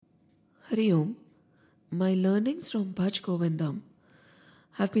Hari Om, my learnings from Bhaj Govindam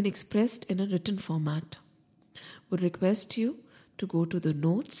have been expressed in a written format. Would request you to go to the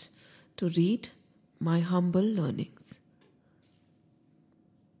notes to read my humble learnings.